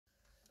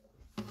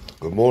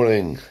Good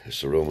morning,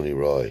 it's the Romany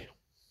Rye.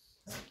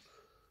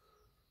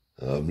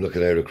 I'm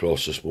looking out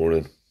across this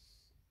morning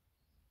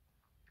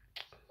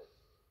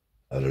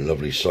at a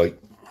lovely sight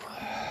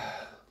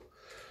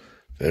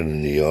down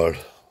in the yard.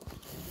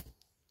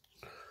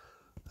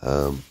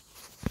 I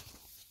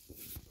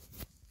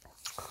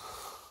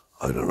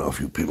don't know if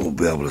you people will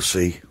be able to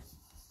see.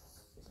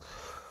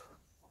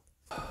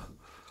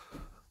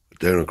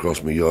 Down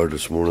across my yard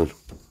this morning,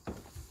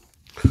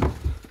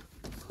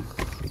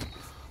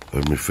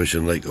 there's my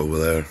fishing lake over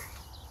there.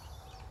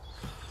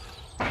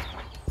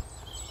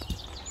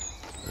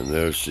 And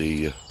there's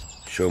the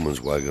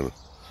showman's wagon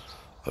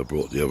I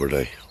brought the other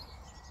day.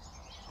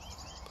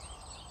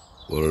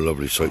 What a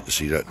lovely sight to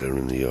see that down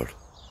in the yard.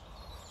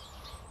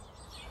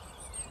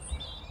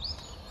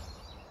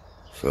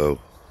 So,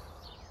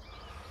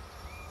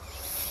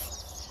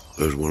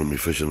 there's one of my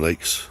fishing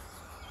lakes.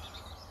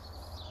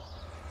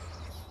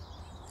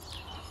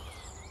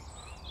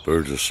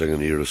 Birds are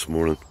singing here this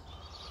morning.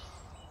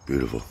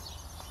 Beautiful.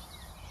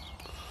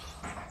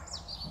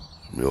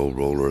 My old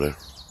roller there.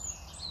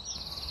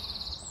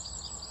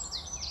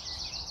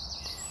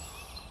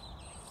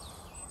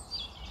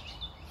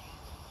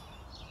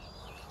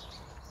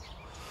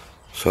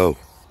 So,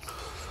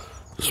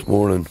 this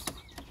morning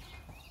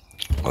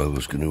I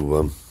was going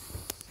to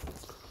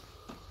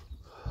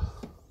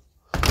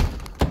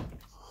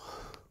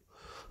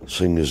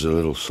sing us a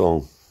little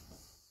song.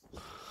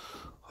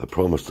 I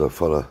promised a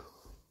fella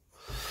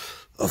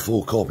a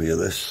full copy of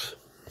this,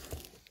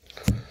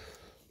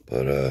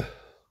 but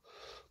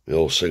my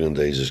old singing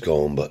days is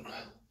gone, but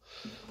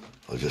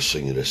I'll just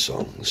sing you this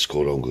song. It's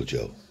called Uncle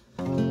Joe.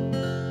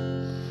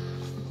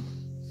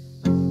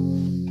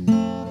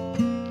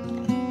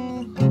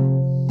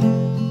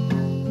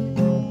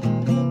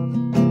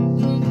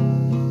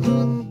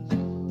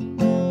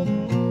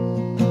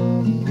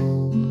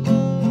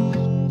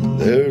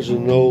 There's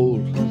an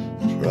old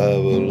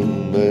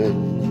traveling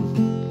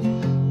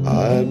man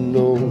I've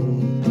known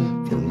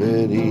for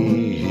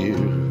many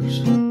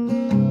years.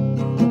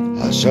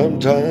 I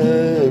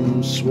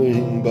sometimes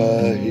swing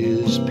by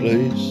his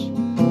place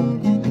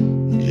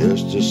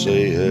just to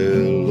say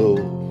hello,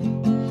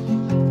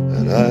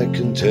 and I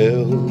can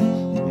tell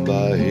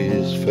by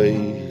his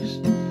face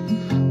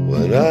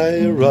when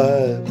I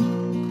arrive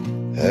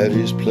at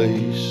his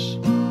place,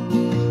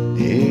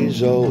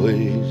 he's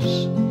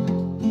always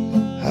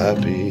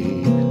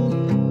happy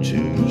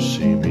to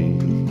see me.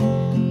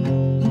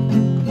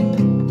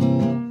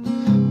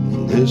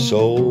 This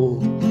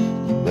old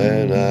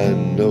man I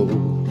know,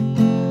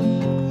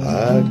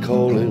 I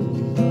call him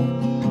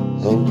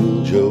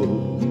Uncle Joe,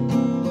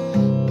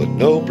 but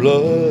no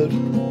blood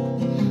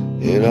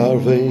in our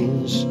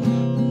veins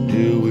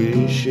do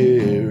we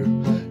share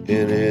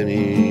in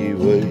any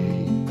way.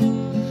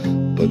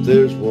 But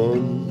there's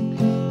one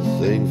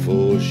thing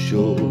for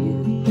sure,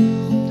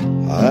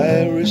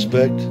 I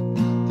respect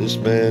this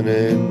man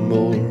and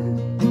more.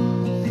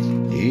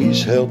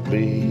 He's helped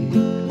me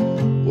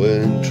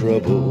when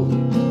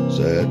trouble's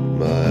at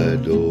my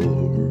door.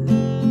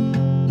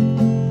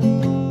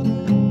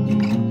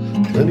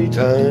 Many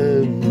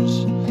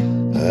times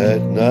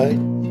at night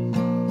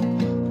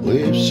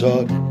we've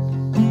sat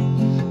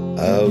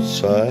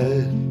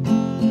outside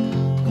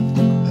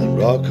and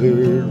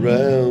rockered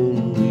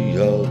round the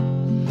yacht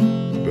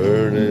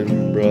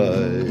burning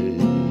bright,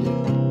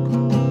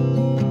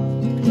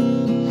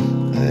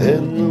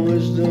 and the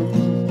wisdom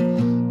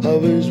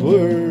of his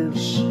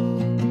words,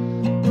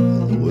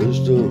 and the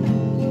wisdom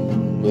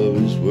of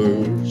his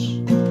words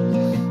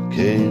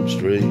came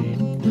straight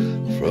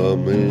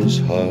from his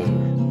heart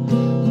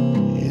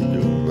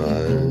into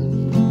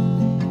mine.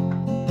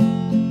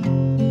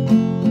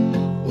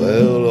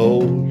 Well,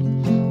 old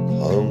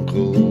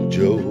Uncle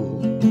Joe,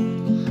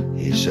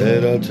 he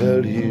said, I'll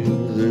tell you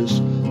this,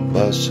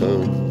 my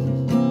son,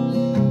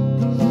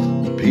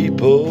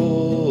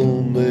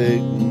 people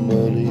make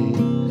money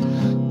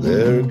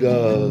their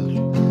God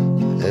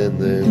and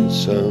then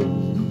some.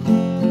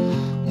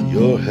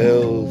 Your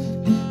health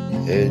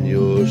and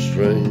your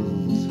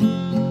strength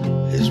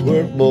is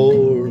worth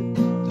more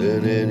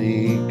than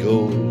any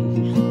gold,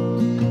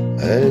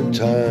 and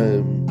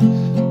time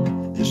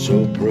is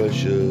so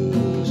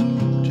precious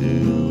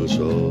to us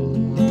all.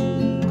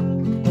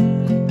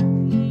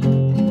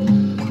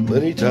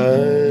 Many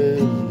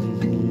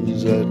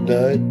times at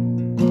night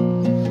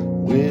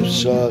we've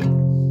sat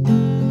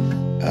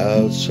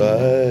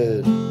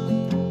outside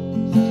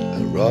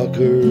and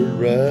rockered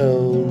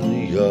round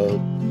the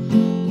yacht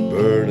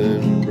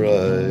burning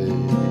bright,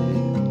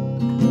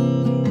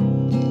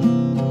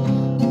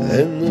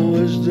 and the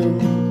wisdom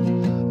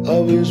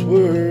of his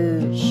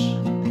words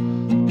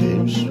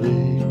came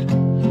straight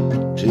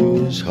to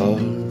his heart,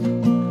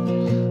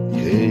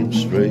 came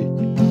straight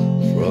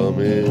from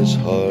his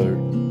heart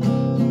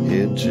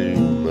into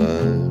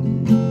mine.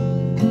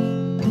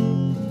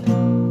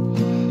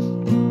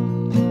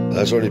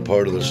 That's only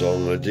part of the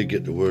song. I did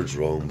get the words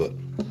wrong, but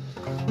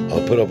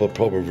I'll put up a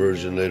proper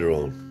version later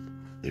on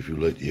if you'd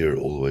like to hear it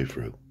all the way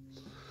through.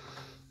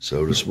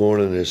 So this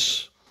morning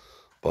is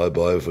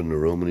bye-bye from the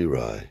Romany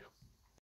Rye.